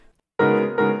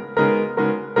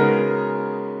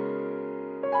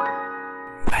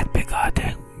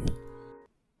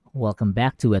Welcome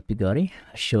back to Wet Bigori,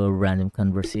 a show of random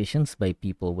conversations by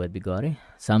people with Bigori,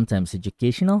 sometimes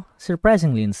educational,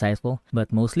 surprisingly insightful,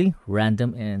 but mostly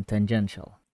random and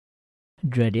tangential.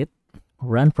 Dread it,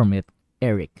 run from it.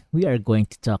 Eric, we are going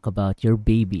to talk about your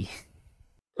baby.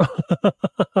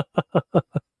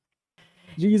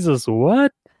 Jesus,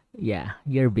 what? Yeah,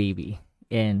 your baby.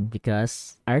 And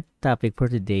because our topic for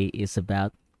today is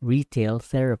about retail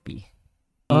therapy.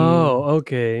 Oh,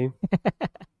 okay.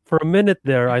 For a minute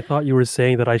there, I thought you were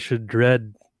saying that I should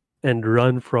dread and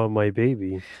run from my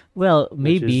baby, Well,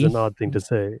 which is maybe. an odd thing to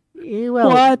say. Well,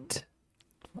 What?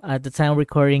 at the time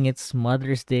recording, it's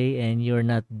Mother's Day and you're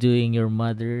not doing your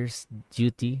mother's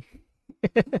duty.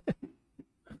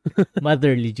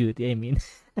 Motherly duty, I mean.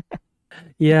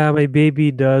 Yeah, my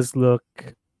baby does look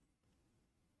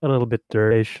a little bit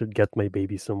dirty. I should get my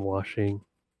baby some washing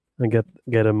and get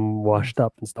him washed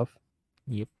up and stuff.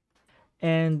 Yep.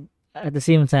 And at the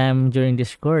same time, during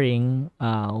this recording,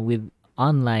 with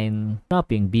online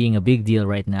shopping being a big deal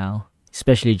right now,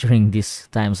 especially during these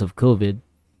times of COVID,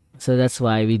 so that's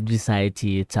why we decided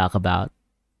to talk about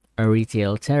a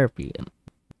retail therapy.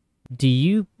 Do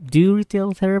you do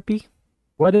retail therapy?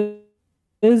 What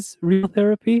is real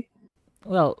therapy?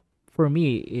 Well, for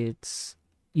me, it's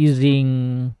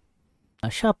using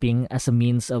shopping as a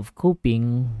means of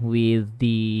coping with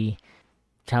the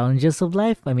challenges of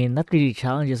life. I mean, not really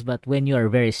challenges, but when you are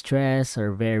very stressed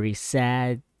or very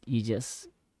sad, you just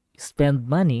spend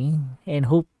money and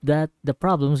hope that the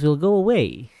problems will go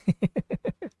away.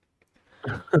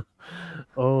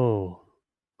 Oh.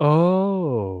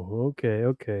 Oh,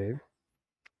 okay.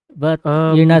 But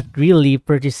you're not Um, really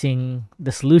purchasing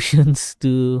the solutions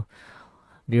to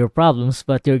your problems,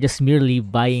 but you're just merely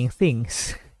buying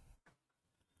things.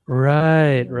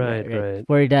 right, Right, right, right. right.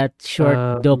 For that short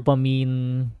Um,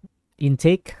 dopamine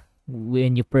intake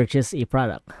when you purchase a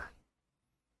product.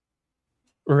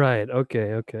 right,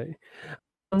 okay.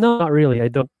 No, not really. I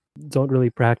don't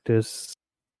really practice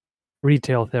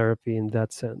retail therapy in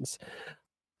that sense.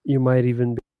 You might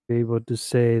even be able to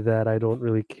say that I don't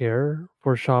really care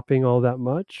for shopping all that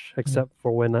much, Mm. except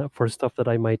for for stuff that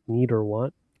I might need or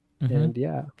want. Mm-hmm. And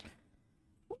yeah,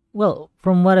 Well,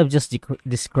 from what I've just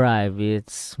described,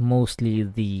 it's mostly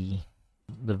the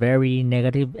very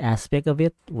negative aspect of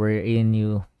it, wherein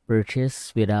you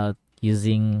purchase without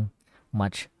using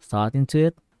much thought into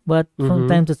it. But from mm-hmm.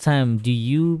 time to time, do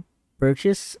you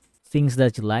purchase things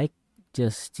that you like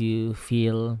just to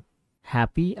feel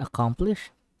happy,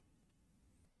 accomplished?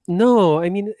 No, I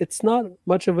mean it's not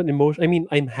much of an emotion. I mean,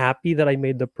 I'm happy that I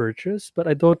made the purchase, but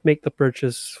I don't make the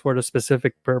purchase for the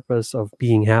specific purpose of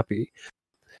being happy.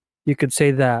 You could say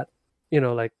that,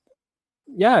 like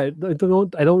yeah, I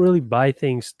don't really buy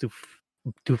things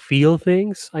to feel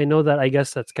things. I know that, I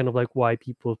guess that's kind of like why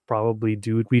people probably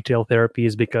do retail therapy,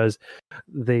 is because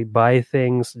they buy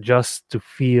things just to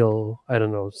feel, I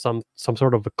don't know, some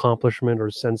sort of accomplishment or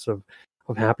sense of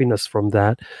happiness from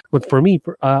that. But for me,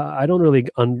 I don't really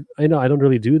I know I don't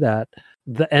really do that.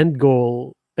 The end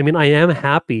goal, I mean, I am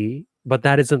happy, but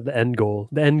that isn't the end goal.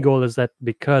 The end goal is that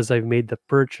because I've made the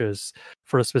purchase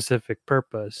for a specific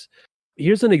purpose.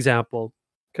 Here's an example,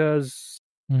 because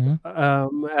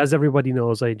Mm-hmm. as everybody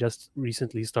knows, I just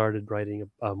recently started riding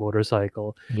a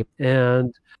motorcycle, Yep.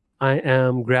 and I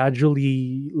am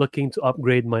gradually looking to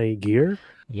upgrade my gear,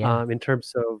 Yeah. in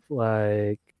terms of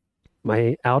like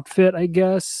my outfit, I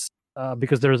guess,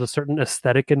 because there's a certain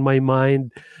aesthetic in my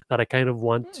mind that I kind of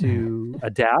want to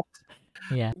adapt.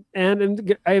 Yeah.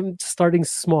 And I'm starting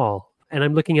small, and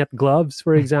I'm looking at gloves,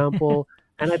 for example,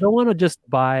 and I don't want to just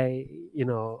buy,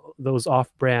 those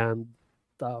off-brand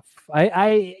stuff.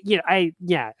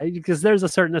 Because there's a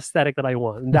certain aesthetic that I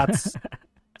want, and that's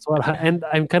what. And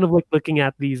I'm kind of like looking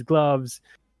at these gloves,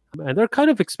 and they're kind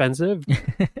of expensive.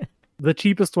 The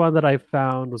cheapest one that I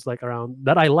found was like around,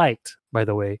 that I liked, by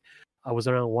the way. I was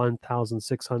around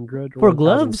 1,600 or For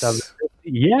 1,700. gloves.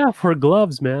 Yeah, for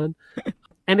gloves, man,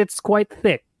 and it's quite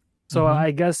thick. So Mm-hmm.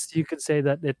 I guess you could say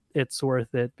that it's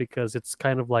worth it, because it's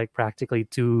kind of like practically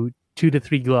two to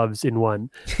three gloves in one.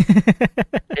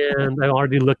 And I'm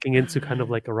already looking into kind of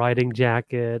like a riding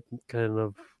jacket, kind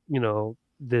of,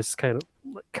 this kind of,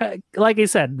 like I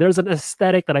said, there's an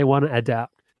aesthetic that I want to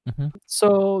adapt. Mm-hmm.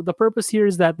 So the purpose here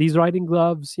is that these riding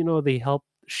gloves, they help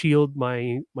shield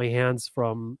my hands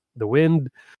from the wind,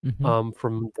 Mm-hmm.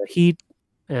 from the heat,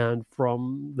 and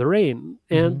from the rain.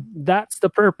 Mm-hmm. And that's the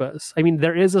purpose. I mean,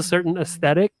 there is a certain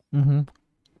aesthetic, Mm-hmm.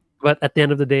 but at the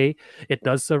end of the day, it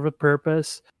does serve a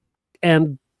purpose,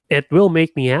 and it will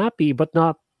make me happy, but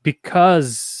not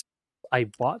because I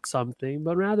bought something,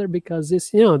 but rather because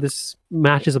this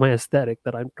matches my aesthetic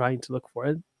that I'm trying to look for.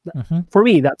 And Mm-hmm. For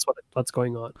me, that's what's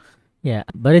going on. Yeah,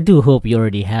 but I do hope you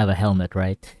already have a helmet,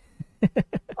 right?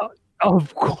 Uh,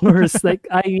 of course, like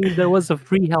I mean, there was a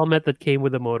free helmet that came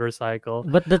with a motorcycle.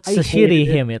 But that's I a hated shitty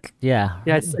it. helmet. Yeah.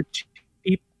 Yeah,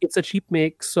 it's a cheap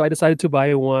make, so I decided to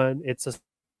buy one. It's a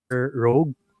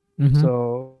Rogue, Mm-hmm.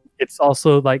 so it's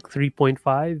also like 3.5,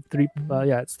 3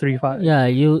 yeah, it's 3.5.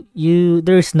 Yeah,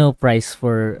 there's no price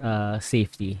for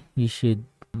safety. You should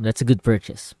That's a good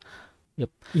purchase. Yep.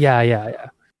 Yeah, yeah, yeah.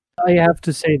 I have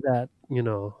to say that,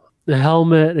 the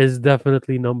helmet is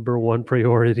definitely number one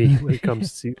priority when it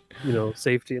comes to,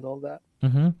 safety and all that.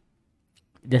 Mm-hmm.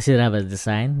 Does it have a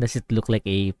design? Does it look like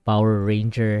a Power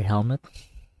Ranger helmet?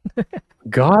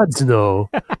 Gods no.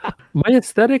 My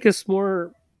aesthetic is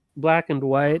more black and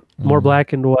white,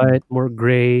 Mm. more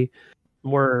gray,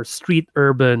 more street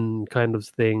urban kind of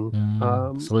thing.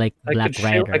 So like I Black could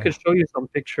Rider. show you some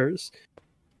pictures.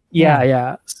 Yeah, Yeah.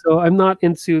 yeah. So I'm not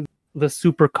into the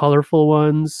super colorful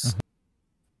ones.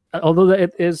 Although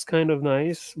it is kind of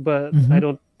nice, but I Mm-hmm.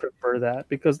 don't prefer that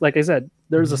because, like I said,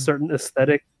 there's a Mm-hmm. certain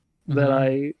aesthetic that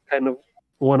Mm-hmm. I kind of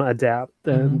want to adapt,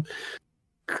 Mm-hmm. and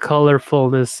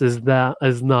colorfulness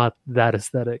is not that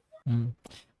aesthetic. Mm.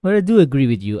 But I do agree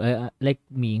with you. Like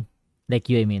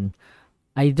you, I mean,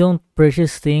 I don't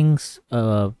purchase things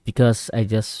because I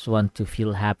just want to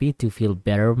feel happy, to feel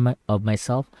better of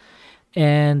myself.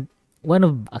 And one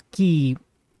of a key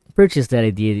purchase that I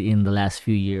did in the last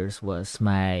few years was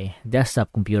my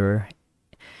desktop computer,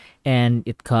 and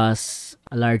it costs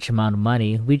a large amount of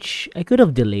money, which I could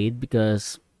have delayed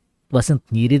because wasn't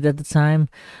needed at the time.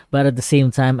 But at the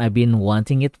same time, I've been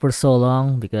wanting it for so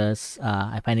long because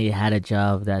I finally had a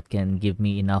job that can give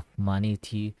me enough money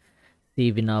to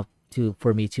save enough to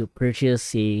for me to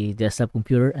purchase a desktop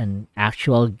computer, an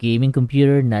actual gaming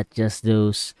computer, not just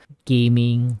those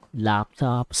gaming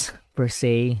laptops per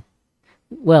se.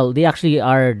 Well, they actually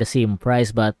are the same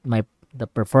price, but my the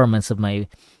performance of my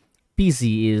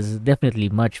PC is definitely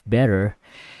much better,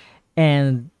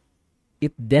 and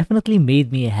it definitely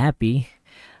made me happy.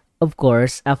 Of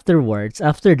course, afterwards,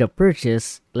 after the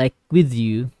purchase, like with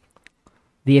you,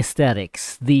 the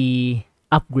aesthetics, the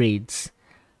upgrades,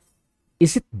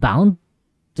 is it bound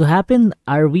to happen?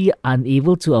 Are we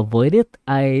unable to avoid it?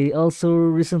 I also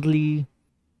recently,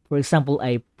 for example,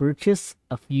 I purchased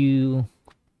a few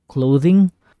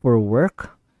clothing for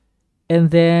work, and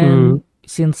Mm, then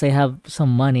since I have some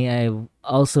money, I've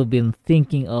also been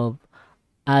thinking of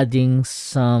adding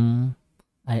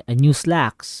a new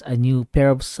slacks, a new pair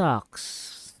of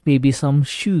socks, maybe some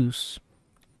shoes.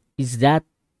 Is that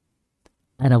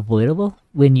unavoidable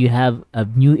when you have a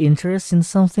new interest in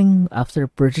something after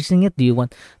purchasing it? Do you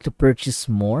want to purchase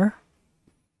more?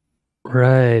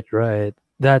 right, right.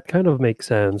 That kind of makes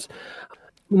sense.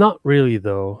 Not really,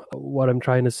 though. What I'm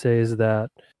trying to say is that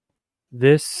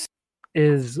this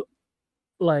is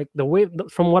like the way,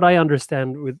 from what I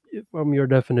understand from your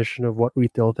definition of what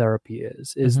retail therapy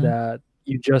is Mm-hmm. that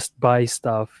you just buy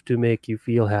stuff to make you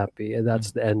feel happy, and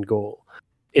that's the end goal.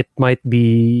 It might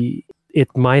be,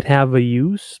 it might have a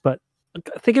use, but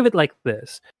think of it like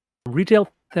this: retail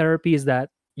therapy is that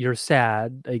you're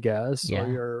sad, I guess, or Yeah.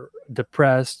 you're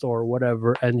depressed or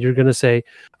whatever, and you're gonna say,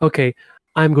 okay,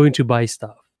 I'm going to buy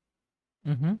stuff,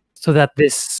 Mm-hmm. so that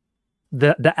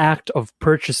the act of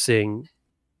purchasing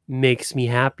makes me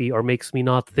happy or makes me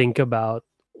not think about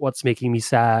what's making me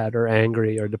sad or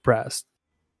angry or depressed,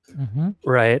 Mm-hmm.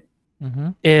 right? Mm-hmm.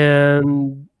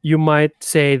 And you might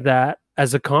say that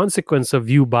as a consequence of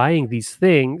you buying these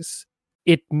things,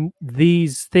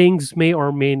 these things may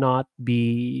or may not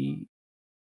be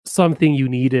something you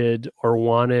needed or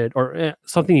wanted, or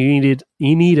something you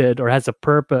needed or has a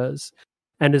purpose,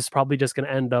 and is probably just going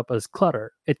to end up as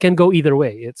clutter. It can go either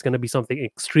way. It's going to be something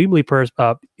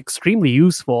extremely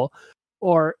useful,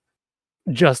 or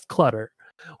just clutter.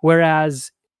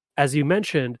 Whereas, as you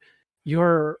mentioned,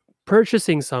 you're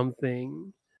purchasing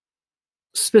something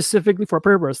specifically for a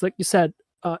purpose. Like you said,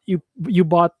 you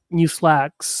bought new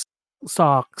slacks,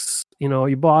 socks.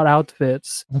 You bought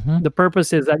outfits. Mm-hmm. The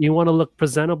purpose is that you want to look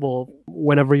presentable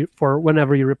whenever you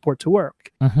report to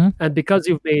work, Mm-hmm. and because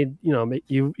you've made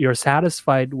you're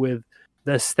satisfied with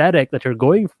the aesthetic that you're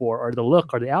going for, or the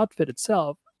look, or the outfit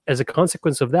itself. As a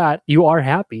consequence of that, you are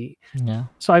happy. Yeah.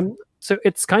 So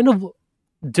it's kind of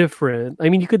different. I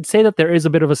mean, you could say that there is a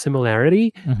bit of a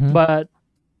similarity, Mm-hmm. but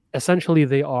essentially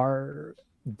they are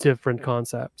different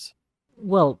concepts.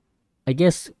 Well, I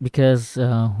guess because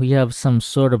we have some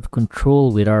sort of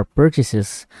control with our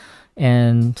purchases,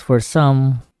 and for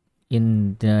some,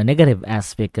 in the negative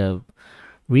aspect of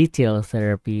retail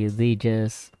therapy, they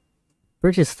just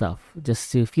purchase stuff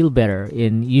just to feel better.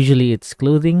 And usually it's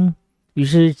clothing.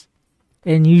 Usually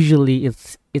And usually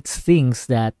it's things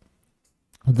that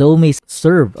though may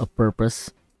serve a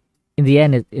purpose, in the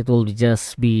end it will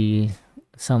just be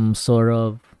some sort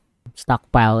of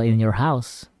stockpile in your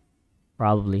house,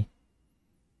 probably.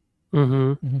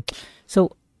 Mm-hmm. Mhm.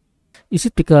 So is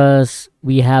it because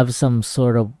we have some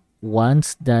sort of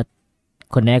wants that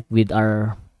connect with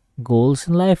our goals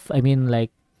in life? I mean,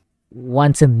 like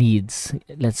wants and needs.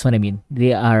 That's what I mean.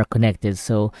 They are connected.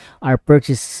 So our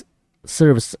purchase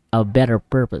serves a better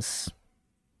purpose.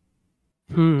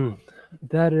 Hmm.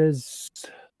 That is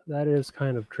that is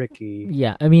kind of tricky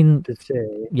Yeah, I mean, to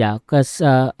say. yeah, because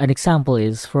an example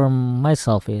is from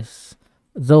myself is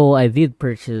though I did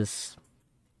purchase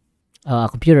a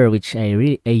computer which I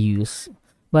use,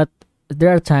 but there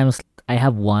are times I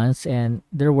have once, and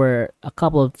there were a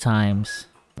couple of times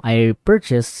I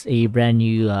purchased a brand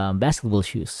new basketball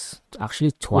shoes.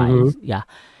 Actually, Mm-hmm. twice. Yeah,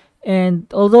 and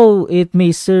although it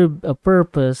may serve a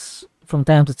purpose from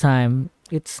time to time,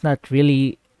 it's not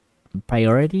really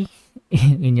priority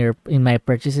in my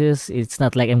purchases. It's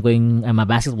not like I'm a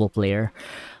basketball player,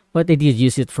 but I did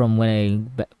use it from when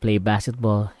I play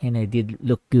basketball, and I did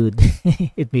look good.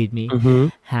 It made me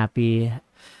Mm-hmm. happy.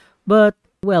 But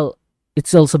well,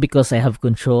 it's also because I have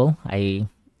control. I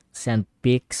send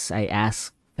pics. I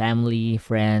ask family,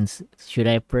 friends, should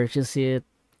I purchase it?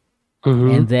 Mm-hmm.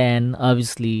 And then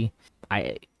obviously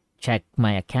I check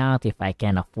my account if I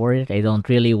can afford it. I don't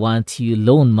really want to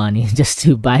loan money just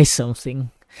to buy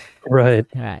something. Right.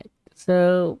 Right.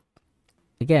 So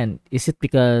again, is it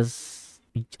because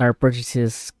our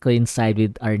purchases coincide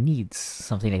with our needs?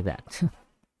 Something like that.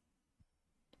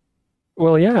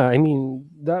 Well, yeah, I mean,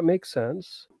 that makes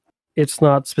sense. It's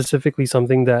not specifically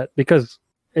something that because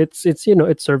it's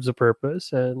it serves a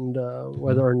purpose, and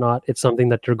whether Mhm. or not it's something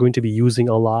that you're going to be using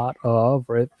a lot of,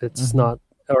 or if it's Mhm. not,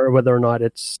 or whether or not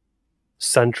it's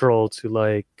central to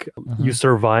like you Mhm.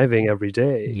 surviving every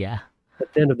day. Yeah.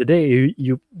 At the end of the day,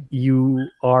 you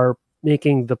are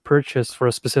making the purchase for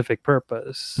a specific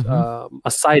purpose. Mhm.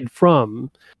 Aside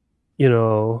from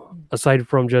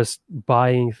just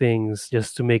buying things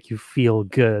just to make you feel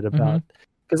good Mhm. about,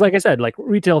 because like I said, like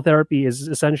retail therapy is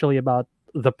essentially about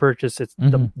the purchase. It's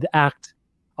the Mhm. the act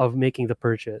of making the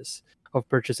purchase, of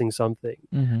purchasing something,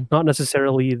 Mhm. not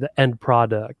necessarily the end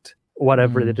product,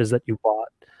 whatever Mm. it is that you bought.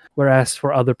 Whereas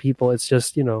for other people, it's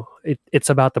just it's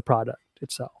about the product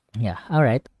itself. Yeah. All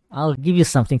right. I'll give you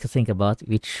something to think about,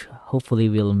 which hopefully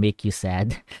will make you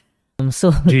sad.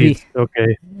 So Jeez.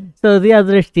 Okay. the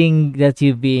other thing that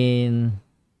you've been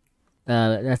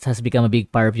that has become a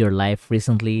big part of your life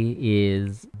recently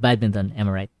is badminton. Am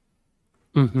I right?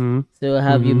 Mm-hmm. So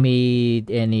have you Mm-hmm.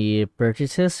 made any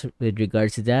purchases with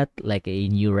regards to that, like a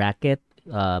new racket,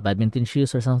 badminton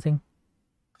shoes, or something?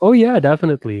 Oh yeah,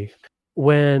 definitely.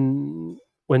 When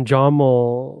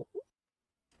Jommel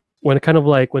when kind of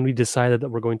like when we decided that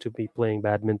we're going to be playing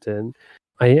badminton,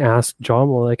 I asked John,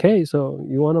 well, like, hey, so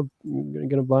you're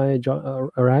gonna buy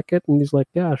a racket? And he's like,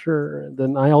 yeah, sure. And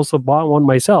then I also bought one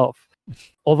myself,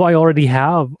 although I already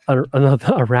have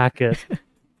another a racket,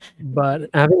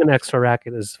 but having an extra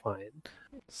racket is fine.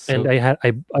 And So,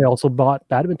 I also bought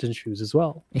badminton shoes as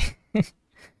well.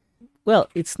 well,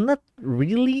 it's not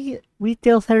really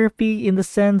retail therapy in the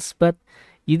sense, but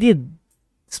you did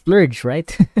splurge, right?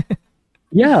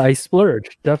 Yeah, I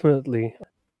splurged definitely.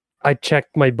 I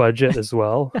checked my budget as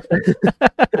well.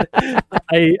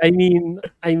 I mean,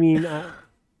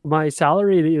 my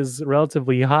salary is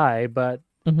relatively high, but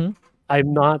Mm-hmm.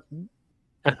 I'm not.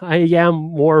 I am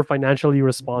more financially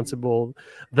responsible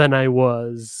than I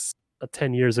was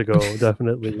 10 years ago,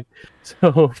 definitely.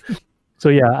 So, so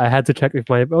yeah, I had to check if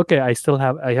my okay. I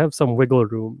have some wiggle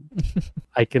room.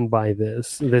 I can buy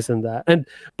this, and that. And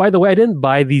by the way, I didn't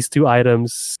buy these two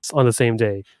items on the same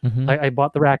day. Mm-hmm. I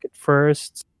bought the racket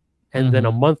first, and then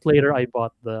a Mm-hmm. month later,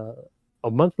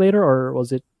 a month later, or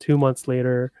was it 2 months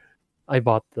later? I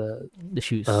bought The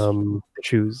shoes. the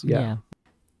shoes. Yeah. Yeah.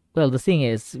 Well, the thing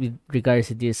is, with regards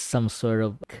to this, some sort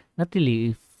of not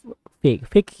really fake.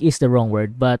 Fake is the wrong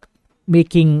word, but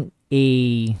making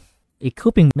a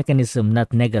coping mechanism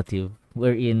not negative,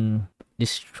 wherein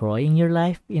destroying your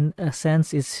life in a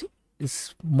sense is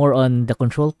more on the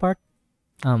control part.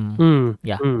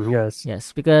 Yeah, Yes.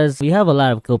 yes, because we have a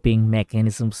lot of coping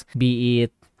mechanisms. Be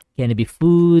it can it be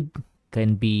food,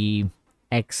 can be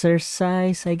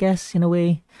exercise, I guess, in a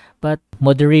way. But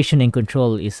moderation and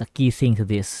control is a key thing to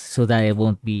this, so that it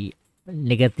won't be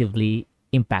negatively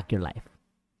impact your life.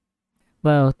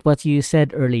 But what you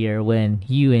said earlier when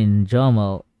you and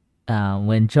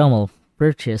when Jamal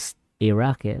purchased a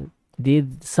racket,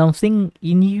 did something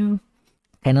in you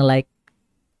kind of like,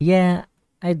 yeah,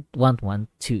 I want one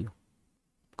too,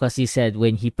 Because you said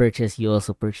when he purchased, you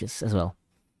also purchased as well.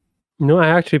 No, I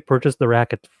actually purchased the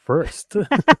racket first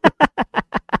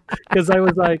because I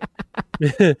was like,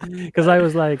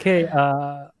 hey,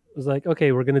 I was like,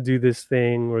 okay, we're gonna do this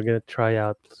thing. We're gonna try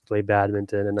out to play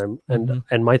badminton, and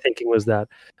and my thinking was that,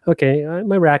 okay,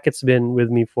 my racket's been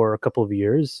with me for a couple of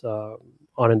years,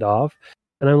 on and off,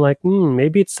 and I'm like,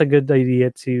 maybe it's a good idea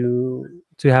to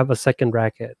have a second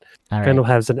racket, All kind right. of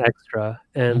has an extra.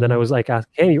 And then I was like,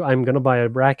 hey, I'm gonna buy a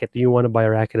racket. Do you want to buy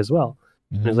a racket as well?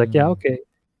 And he's like, yeah, okay.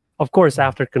 Of course,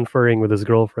 after conferring with his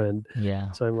girlfriend.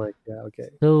 Yeah. So I'm like, yeah, okay.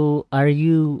 So are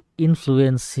you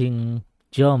influencing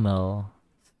Jomel?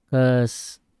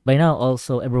 Because by now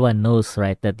also everyone knows,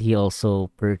 right, that he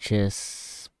also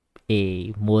purchased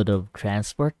a mode of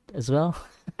transport as well.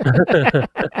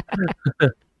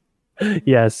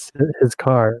 Yes, his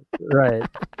car. Right.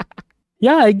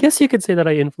 Yeah, I guess you could say that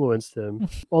I influenced him.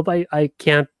 Although I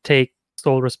can't take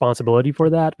sole responsibility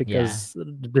for that because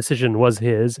the decision was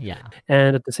his. Yeah.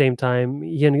 And at the same time,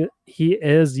 he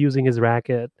is using his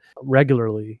racket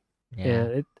regularly, Yeah.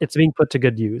 and it's being put to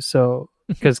good use. So,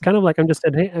 because kind of like I'm just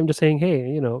saying,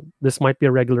 hey, this might be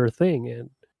a regular thing, and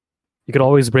you could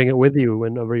always bring it with you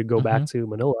whenever you go back to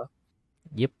Manila.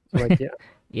 Yep. Like, yeah.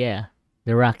 Yeah.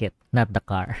 The racket, not the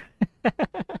car.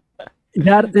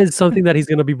 That is something that he's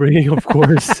gonna be bringing, of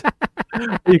course.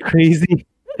 Are you crazy?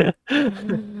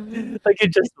 Like, you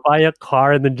just buy a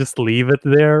car and then just leave it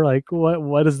there. Like,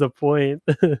 what is the point?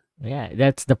 Yeah,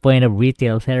 that's the point of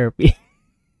retail therapy.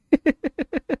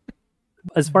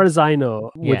 As far as I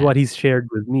know, with Yeah. what he's shared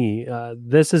with me,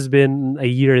 this has been a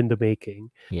year in the making.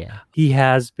 Yeah. He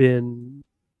has been,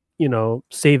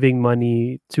 saving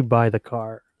money to buy the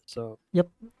car. So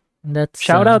That's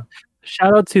shout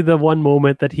out to the one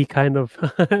moment that he kind of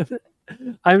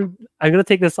I'm gonna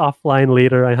take this offline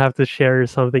later. I have to share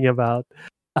something about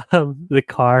the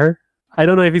car. I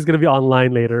don't know if he's gonna be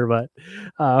online later, but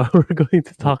we're going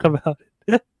to talk about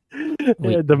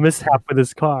Wait. the mishap with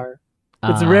his car.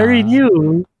 It's very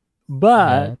new,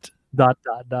 but dot.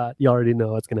 You already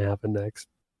know what's gonna happen next.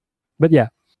 But yeah.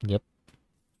 Yep.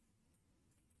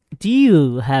 Do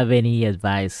you have any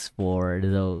advice for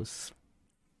those?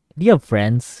 Do you have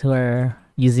friends who are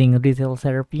using retail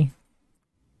therapy?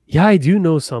 Yeah, I do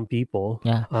know some people.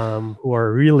 Yeah. Who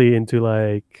are really into,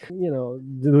 like,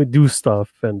 do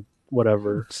stuff and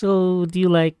whatever. So do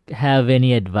you have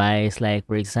any advice? Like,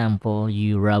 for example,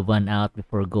 you rub one out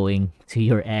before going to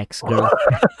your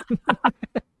ex-girlfriend.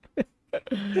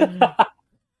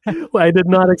 Well, I did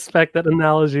not expect that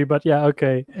analogy, but yeah,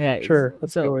 okay. Yeah, Sure,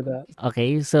 let's go with that.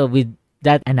 Okay, so with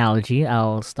that analogy,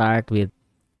 I'll start with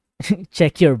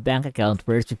check your bank account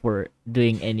first before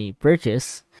doing any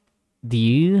purchase. Do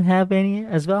you have any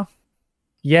as well?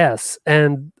 Yes,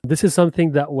 and this is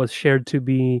something that was shared to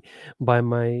me by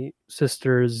my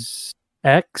sister's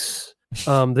ex.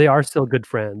 They are still good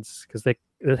friends because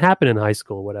it happened in high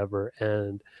school, whatever.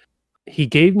 And he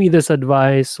gave me this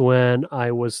advice when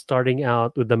I was starting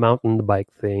out with the mountain bike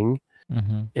thing,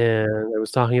 and I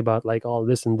was talking about like all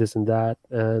this and this and that,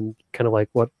 and kind of like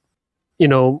what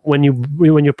when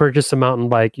you purchase a mountain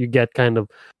bike, you get kind of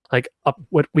like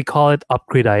what we call it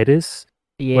upgrade-itis.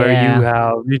 Yeah.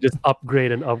 Where you just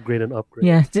upgrade and upgrade and upgrade.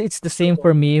 Yeah, it's the same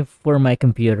for me for my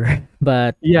computer.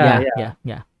 But yeah.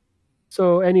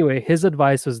 So anyway, his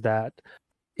advice was that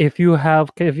if you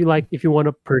want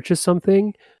to purchase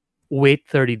something, wait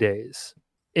 30 days.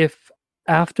 If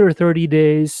after 30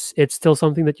 days it's still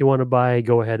something that you want to buy,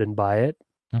 go ahead and buy it.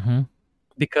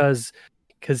 Because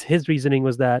his reasoning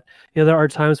was that there are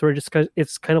times where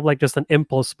it's kind of like just an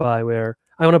impulse buy where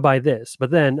I want to buy this, but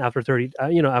then after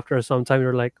after some time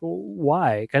you're like,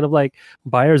 why? Kind of like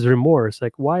buyer's remorse.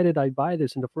 Like, why did I buy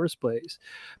this in the first place?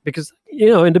 Because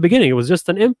in the beginning it was just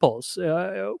an impulse.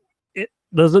 There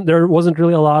wasn't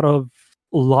really a lot of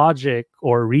logic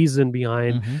or reason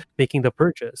behind making the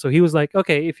purchase. So he was like,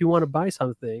 okay, if you want to buy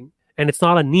something, and it's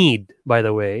not a need, by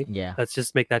the way, let's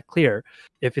just make that clear.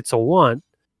 If it's a want,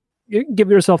 you give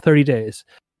yourself 30 days.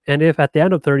 And if at the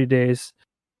end of 30 days,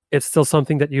 it's still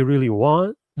something that you really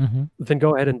want, then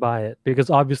go ahead and buy it. Because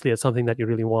obviously it's something that you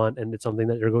really want, and it's something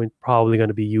that you're probably going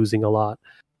to be using a lot.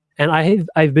 And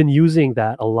I've been using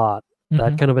that a lot,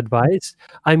 that kind of advice.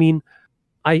 I mean,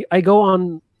 I go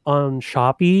on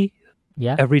Shopee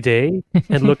every day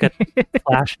and look at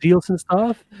flash deals and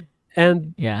stuff.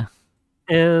 And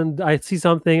I see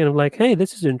something and I'm like, hey,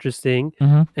 this is interesting.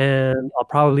 And I'll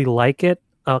probably like it.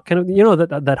 Kind of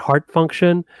that heart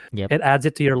function. It adds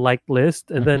it to your liked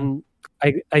list, and then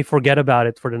I forget about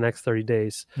it for the next 30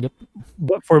 days.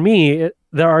 But for me,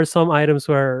 there are some items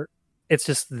where it's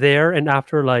just there, and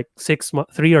after like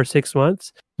 3 or 6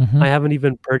 months, Mm-hmm. I haven't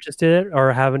even purchased it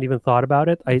or haven't even thought about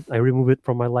it. I remove it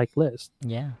from my like list.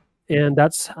 Yeah. And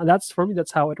that's for me,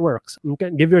 that's how it works. You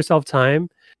can give yourself time.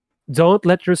 Don't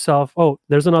let yourself, oh,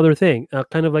 there's another thing.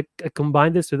 Kind of like I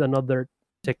combine this with another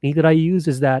technique that I use,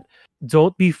 is that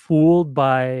don't be fooled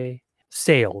by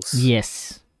sales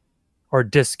Yes. or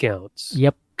discounts,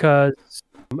 Yep. because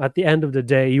at the end of the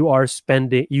day,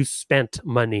 you spent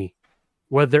money,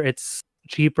 whether it's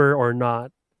cheaper or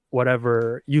not,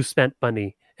 whatever, you spent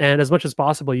money. And as much as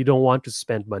possible, you don't want to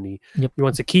spend money. Yep. You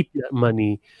want to keep that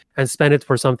money and spend it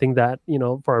for something that,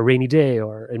 for a rainy day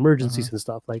or emergencies and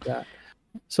stuff like that.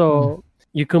 So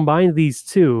you combine these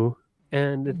two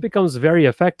and it becomes very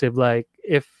effective. Like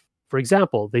if, for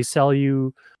example, they sell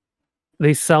you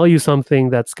something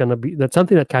that's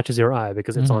something that catches your eye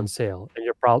because it's on sale, and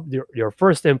your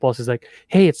first impulse is like,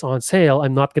 hey, it's on sale.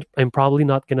 I'm probably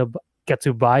not gonna get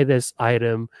to buy this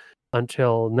item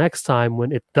until next time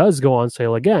when it does go on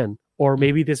sale again, or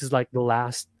maybe this is like the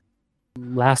last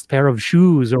pair of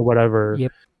shoes or whatever.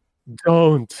 Yep.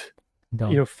 Don't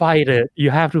Don't. fight it.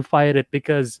 You have to fight it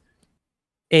because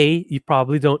A, you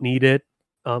probably don't need it.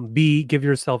 B, give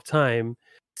yourself time.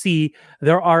 C,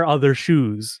 there are other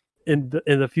shoes in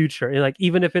the future. And like,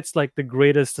 even if it's like the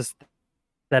greatest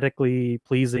aesthetically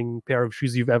pleasing pair of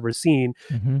shoes you've ever seen,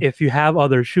 if you have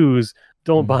other shoes,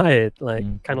 don't buy it.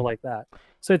 Like kind of like that.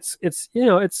 So it's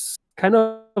it's kind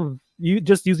of you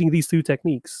just using these two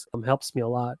techniques helps me a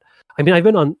lot. I mean, I've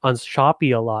been on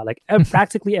Shopee a lot, like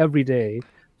practically every day.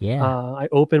 Yeah. I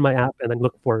open my app and then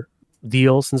look for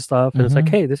deals and stuff, and it's like,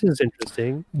 hey, this is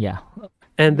interesting. Yeah.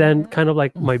 And then kind of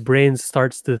like my brain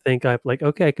starts to think, I'm like,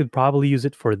 okay, I could probably use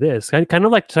it for this. Kind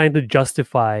of like trying to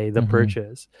justify the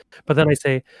purchase. But then I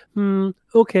say,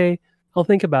 okay, I'll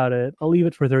think about it. I'll leave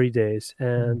it for 30 days.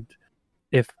 And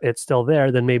if it's still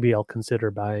there, then maybe I'll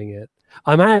consider buying it.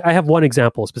 I have one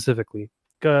example specifically,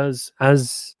 because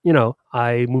as you know,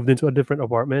 I moved into a different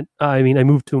apartment. I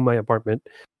moved to my apartment.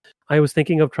 I was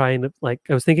thinking of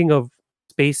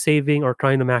space saving or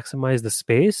trying to maximize the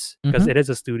space because it is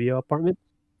a studio apartment.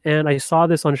 And I saw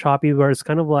this on Shopee where it's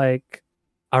kind of like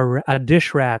a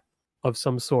dish rack of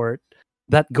some sort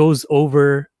that goes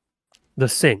over the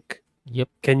sink. Yep.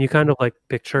 Can you kind of like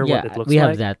picture what it looks like? We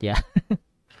have that, yeah.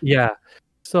 Yeah.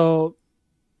 So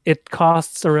it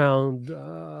costs around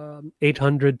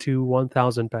 800 to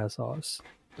 1,000 pesos.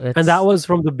 And that was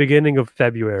from the beginning of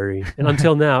February, and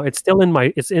until now, it's still in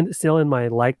my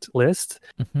liked list,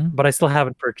 but I still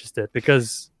haven't purchased it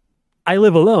because I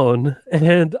live alone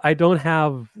and I don't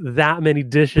have that many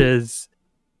dishes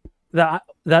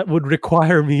that would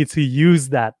require me to use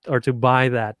that or to buy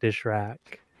that dish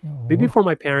rack. Maybe for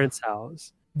my parents'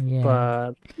 house,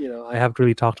 but I haven't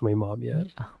really talked to my mom yet.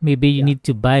 Maybe you need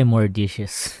to buy more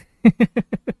dishes.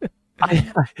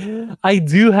 I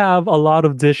do have a lot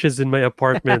of dishes in my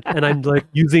apartment, and I'm like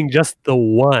using just the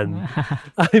one.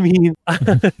 I mean,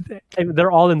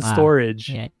 they're all in storage.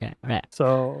 Yeah, right.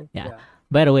 So yeah.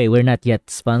 By the way, we're not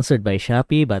yet sponsored by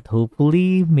Shopee, but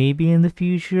hopefully, maybe in the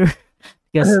future,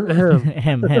 because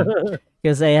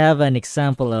I have an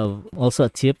example of also a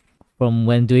tip from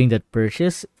when doing that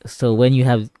purchase. So when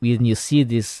you see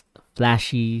this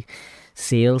flashy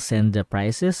sales and the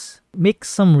prices, make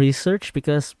some research,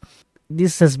 because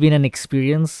this has been an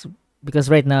experience, because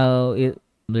right now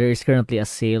there is currently a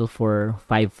sale for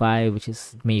 5/5, which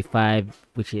is May 5,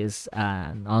 which is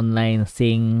an online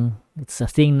thing. It's a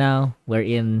thing now where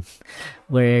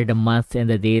the month and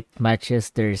the date matches,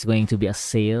 there's going to be a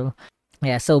sale.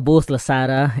 Yeah, so both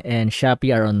Lazada and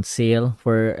Shopee are on sale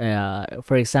for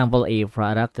example, a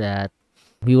product that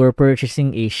we were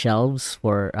purchasing, a shelves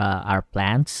for our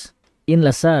plants. In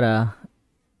Lazada,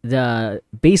 the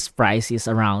base price is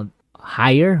around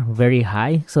higher, very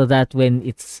high, so that when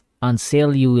it's on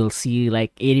sale, you will see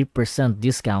like 80%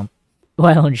 discount.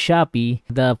 While on Shopee,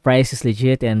 the price is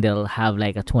legit and they'll have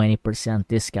like a 20%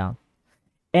 discount.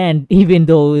 And even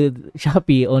though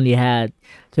Shopee only had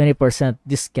 20%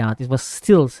 discount, it was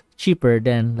still cheaper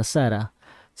than Lazada.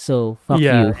 So fuck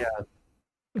you.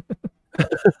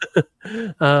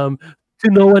 To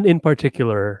no one in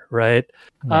particular, right?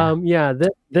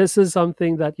 This is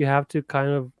something that you have to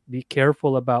kind of be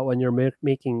careful about when you're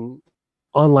making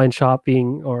online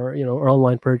shopping or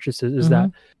online purchases, is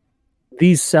that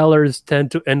these sellers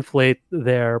tend to inflate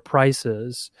their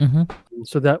prices,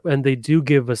 so that when they do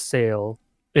give a sale,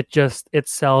 it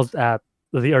sells at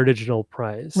the original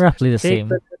price, roughly the same.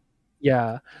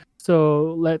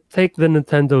 So take the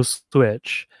Nintendo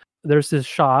Switch. There's this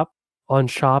shop on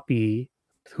Shopee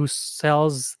who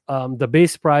sells the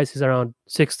base price is around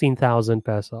 16,000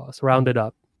 pesos, rounded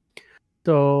up.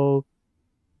 So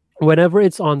whenever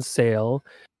it's on sale,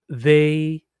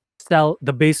 they sell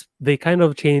the base. They kind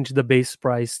of change the base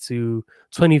price to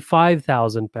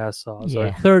 25,000 pesos or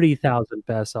Yeah. 30,000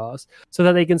 pesos, so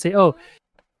that they can say, "Oh,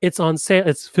 it's on sale.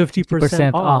 It's 50%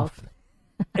 50% off."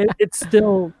 off.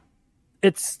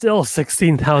 It's still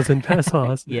 16,000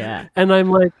 pesos, Yeah. and I'm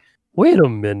like, wait a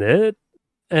minute.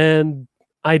 And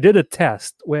I did a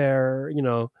test where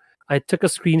I took a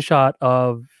screenshot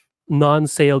of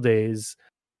non-sale days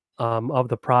of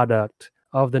the product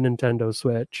of the Nintendo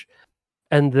Switch,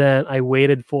 and then I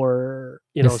waited for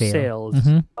The sale. sales.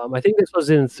 Mm-hmm. I think this was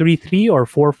in 3.3 or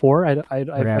 4.4. I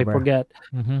Whatever. forget.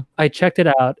 Mm-hmm. I checked it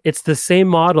out. It's the same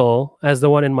model as the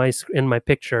one in my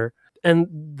picture, and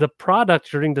the product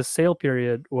during the sale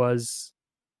period was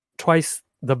twice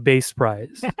the base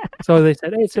price. So they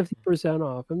said, "Hey, it's 50%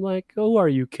 off." I'm like, "Oh, are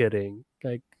you kidding?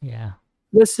 Like, Yeah.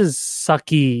 this is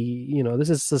sucky.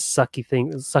 This is a sucky thing,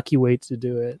 a sucky way to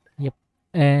do it."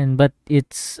 But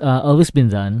it's always been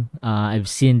done. I've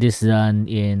seen this done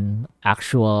in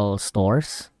actual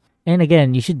stores. And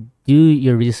again, you should do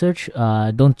your research.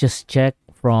 Don't just check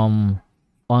from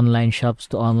online shops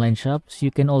to online shops.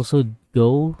 You can also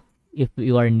go if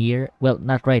you are near. Well,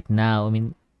 not right now. I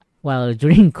mean, while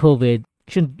during COVID,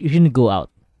 you shouldn't go out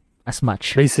as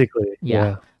much. Basically,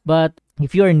 Yeah. But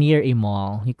if you are near a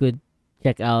mall, you could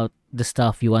check out the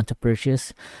stuff you want to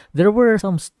purchase. There were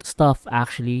some stuff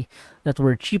actually that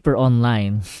were cheaper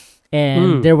online.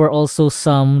 And Mm. there were also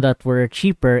some that were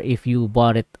cheaper if you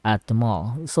bought it at the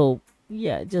mall. So,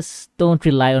 yeah, just don't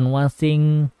rely on one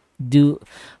thing.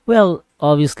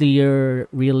 Obviously you're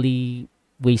really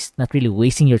not really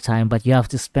wasting your time, but you have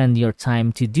to spend your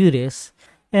time to do this.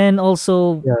 And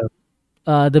also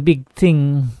Yeah. the big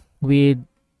thing with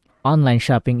online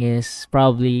shopping is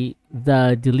probably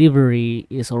the delivery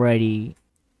is already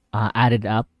added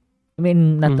up. I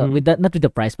mean, not Mhm. not with the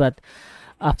price, but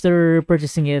after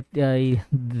purchasing it,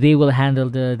 they will handle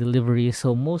the delivery.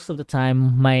 So most of the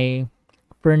time, my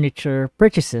furniture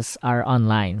purchases are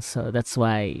online. So that's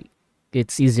why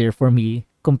it's easier for me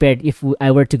compared if I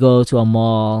were to go to a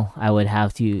mall. I would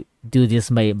have to do this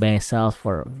by myself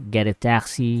or get a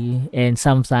taxi, and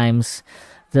sometimes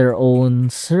their own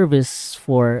service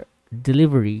for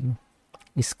delivery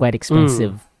is quite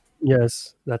expensive.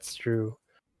 Yes, that's true.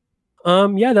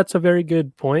 Yeah, that's a very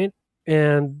good point.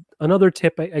 And another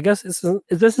tip, I guess, this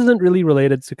isn't really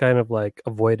related to kind of like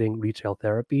avoiding retail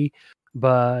therapy,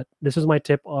 but this is my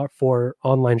tip for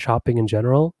online shopping in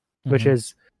general, which Mhm.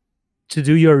 is to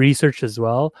do your research as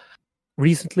well.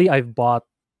 Recently, I've bought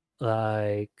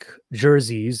like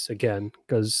jerseys again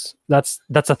because that's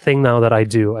a thing now that I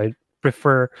do. I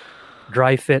prefer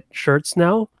dry fit shirts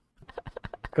now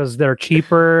because they're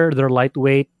cheaper, they're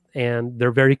lightweight, and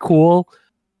they're very cool.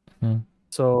 Mhm.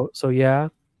 So yeah,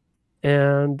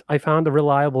 and I found a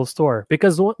reliable store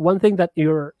because one thing that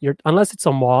you're unless it's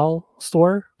a mall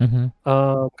store, Mhm.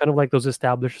 kind of like those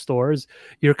established stores,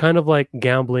 you're kind of like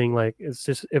gambling, like it's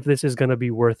just if this is gonna be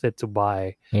worth it to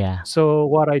buy. Yeah. So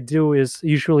what I do is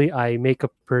usually I make a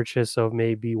purchase of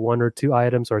maybe one or two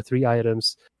items or three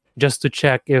items just to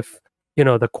check if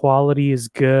the quality is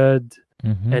good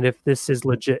Mhm. and if this is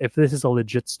legit, if this is a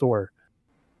legit store.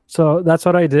 So that's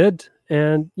what I did.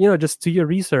 And, just do your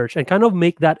research and kind of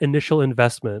make that initial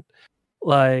investment.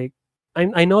 Like,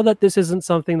 I know that this isn't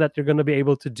something that you're going to be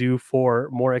able to do for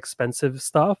more expensive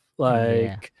stuff, Yeah.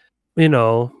 like,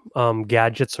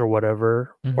 gadgets or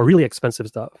whatever, or Mhm. really expensive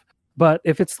stuff. But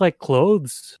if it's like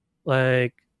clothes,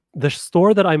 like the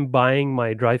store that I'm buying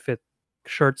my dry fit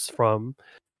shirts from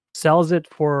sells it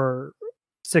for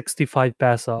 65 Whoa,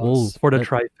 pesos for the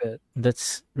dry fit.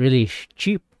 that's really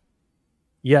cheap.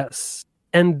 Yes.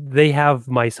 And they have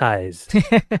my size.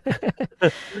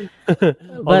 But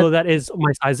Although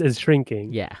my size is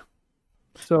shrinking. yeah.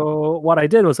 So what I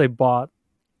did was I bought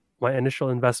my initial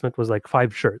investment was like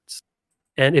 5 shirts.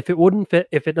 And if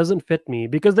it doesn't fit me,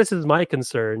 because this is my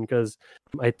concern, because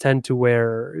I tend to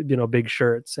wear, big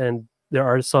shirts, and there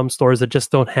are some stores that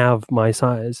just don't have my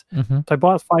size. Mhm. So I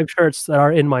bought 5 shirts that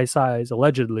are in my size,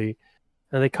 allegedly.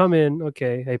 And they come in,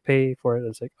 okay, I pay for it.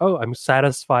 It's like, oh, I'm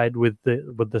satisfied with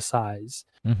the size.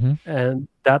 Mhm. And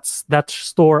that's that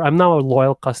store. I'm now a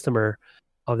loyal customer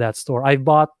of that store. I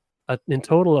bought in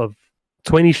total of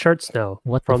 20 shirts now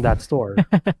What from that store.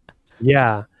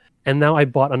 Yeah. And now I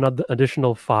bought another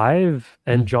additional 5,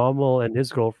 and Mm. Jommel and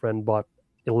his girlfriend bought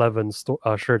 11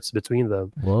 shirts between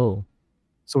them. Whoa.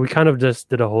 So we kind of just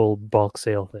did a whole bulk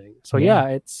sale thing. So Yeah.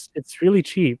 yeah, it's really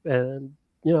cheap, and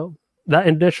that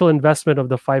initial investment of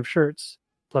the 5 shirts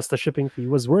plus the shipping fee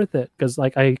was worth it because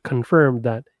like I confirmed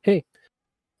that, hey,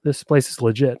 this place is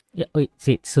legit. Yeah. Wait.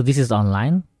 See. So this is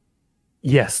online.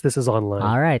 Yes, this is online.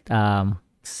 All right.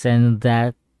 Send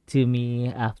that to me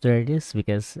after this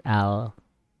because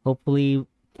hopefully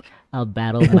I'll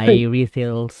battle my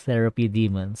retail therapy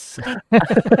demons.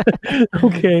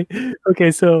 Okay.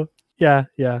 Okay, so yeah.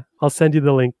 I'll send you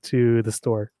the link to the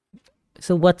store.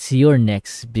 So what's your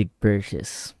next big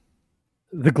purchase?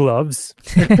 The gloves.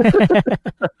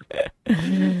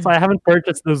 So I haven't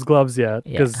purchased those gloves yet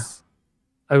Yeah. because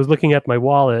I was looking at my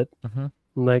wallet. Mm-hmm.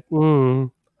 I'm like,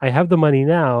 I have the money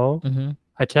now. Mm-hmm.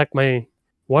 I checked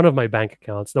one of my bank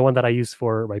accounts, the one that I use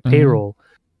for my Mm-hmm. payroll.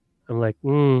 I'm like,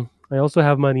 I also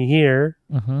have money here.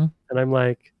 Mm-hmm. And I'm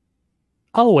like,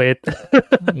 I'll wait.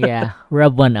 Yeah.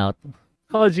 Rub one out.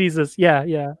 Oh, Jesus.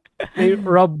 Yeah. They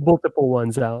rub multiple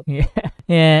ones out. Yeah.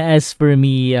 Yeah. As for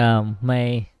me,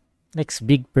 my next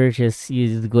big purchase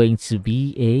is going to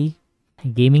be a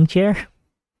gaming chair.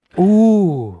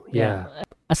 Ooh, yeah.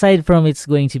 Aside from it's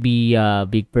going to be a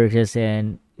big purchase,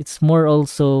 and it's more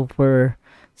also for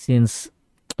since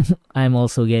I'm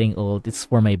also getting old, it's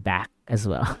for my back as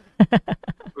well.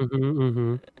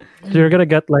 So you're gonna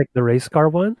get like the race car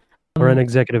one or an Um,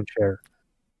 executive chair?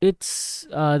 It's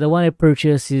the one I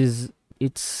purchased is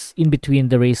it's in between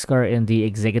the race car and the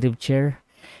executive chair,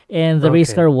 and the race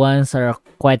Okay. car ones are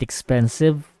quite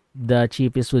expensive. The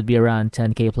cheapest would be around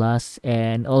 10k plus,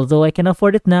 and although I can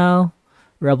afford it now,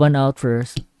 rub one out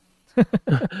first.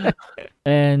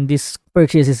 And this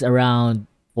purchase is around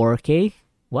 4k.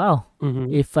 Wow.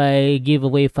 Mhm. If I give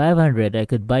away 500, I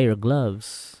could buy your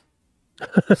gloves.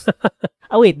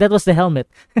 Oh wait, that was the helmet.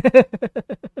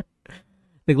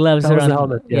 The gloves That was around. the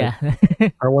helmet, Yeah.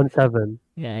 R17.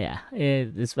 Yeah.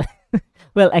 It's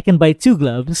well, I can buy two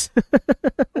gloves,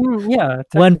 Yeah,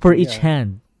 one for technically, each yeah.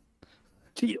 hand.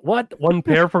 Gee, what? One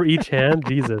pair for each hand?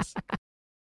 Jesus.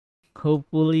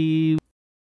 Hopefully,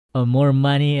 more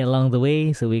money along the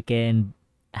way so we can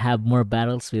have more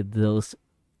battles with those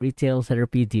retail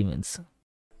therapy demons.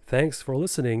 Thanks for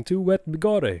listening to Wet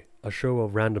Bigote, a show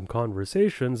of random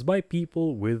conversations by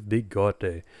people with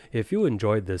bigote. If you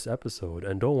enjoyed this episode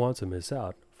and don't want to miss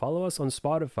out, follow us on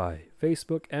Spotify,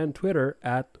 Facebook, and Twitter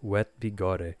at Wet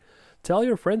Bigote. Tell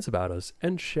your friends about us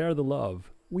and share the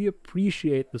love. We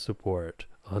appreciate the support.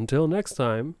 Until next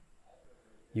time,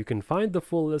 you can find the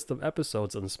full list of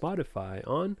episodes on Spotify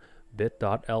on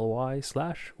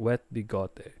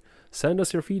bit.ly/wetbigote. Send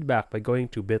us your feedback by going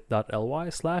to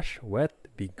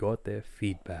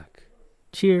bit.ly/wetbigotefeedback.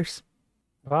 Cheers.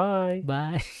 Bye.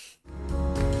 Bye.